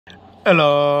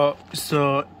Hello.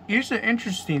 So here's an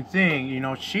interesting thing.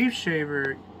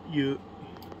 SheepShaver, you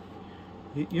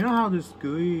know how this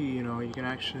GUI, you can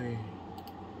actually,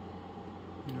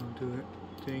 do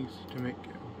things to make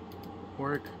it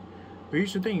work. But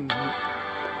here's the thing.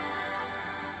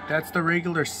 That's the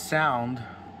regular sound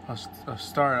of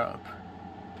startup.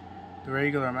 The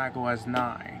regular macOS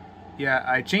 9. Yeah,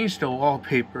 I changed the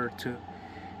wallpaper to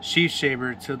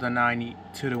SheepShaver to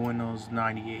the Windows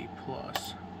 98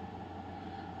 Plus.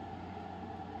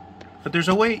 But there's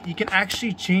a way you can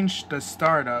actually change the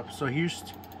startup. So here's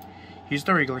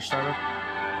the regular startup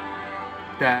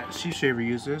that SheepShaver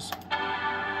uses,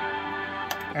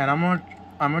 and I'm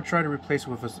gonna try to replace it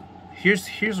with a. This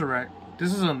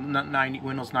is a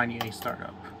Windows 98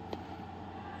 startup.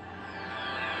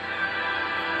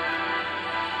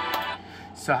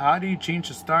 So how do you change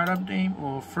the startup name?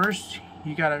 Well, first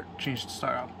you gotta change the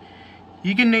startup.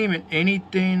 You can name it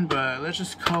anything, but let's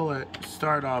just call it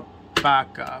startup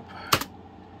backup.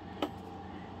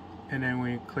 And then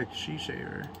when you click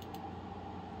SheepShaver,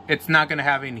 it's not gonna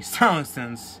have any sound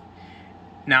since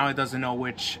now it doesn't know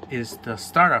which is the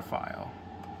startup file.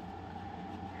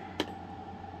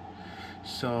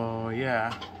 So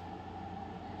yeah,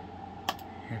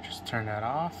 here, just turn that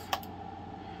off.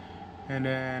 And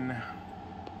then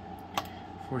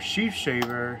for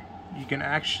SheepShaver, you can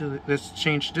actually, let's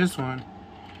change this one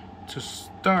to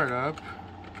startup.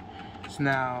 So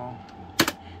now,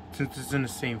 since it's in the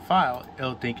same file,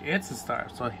 it'll think it's a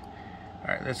startup. So,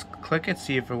 alright, let's click it,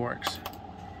 see if it works.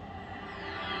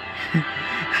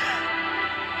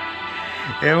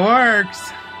 It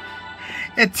works!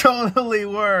 It totally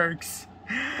works!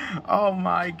 Oh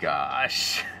my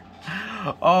gosh.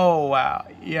 Oh wow.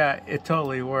 Yeah, it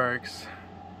totally works.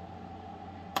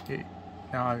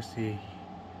 Now obviously,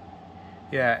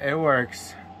 yeah, it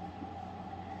works.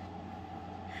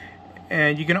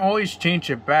 And you can always change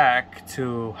it back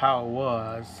to how it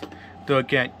was. Though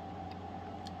again,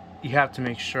 you have to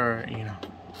make sure,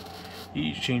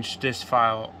 you change this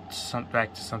file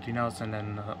back to something else, and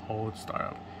then the old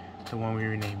startup, the one we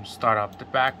renamed startup the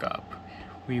backup,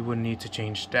 we would need to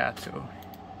change that too.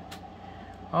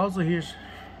 Also here's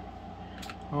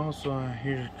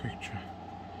a picture.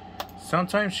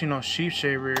 Sometimes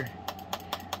SheepShaver,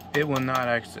 it will not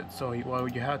exit, so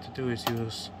what you have to do is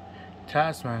use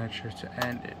Task Manager to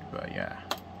end it. But yeah,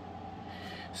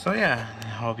 so yeah, I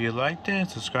hope you liked it.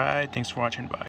 Subscribe. Thanks for watching. Bye.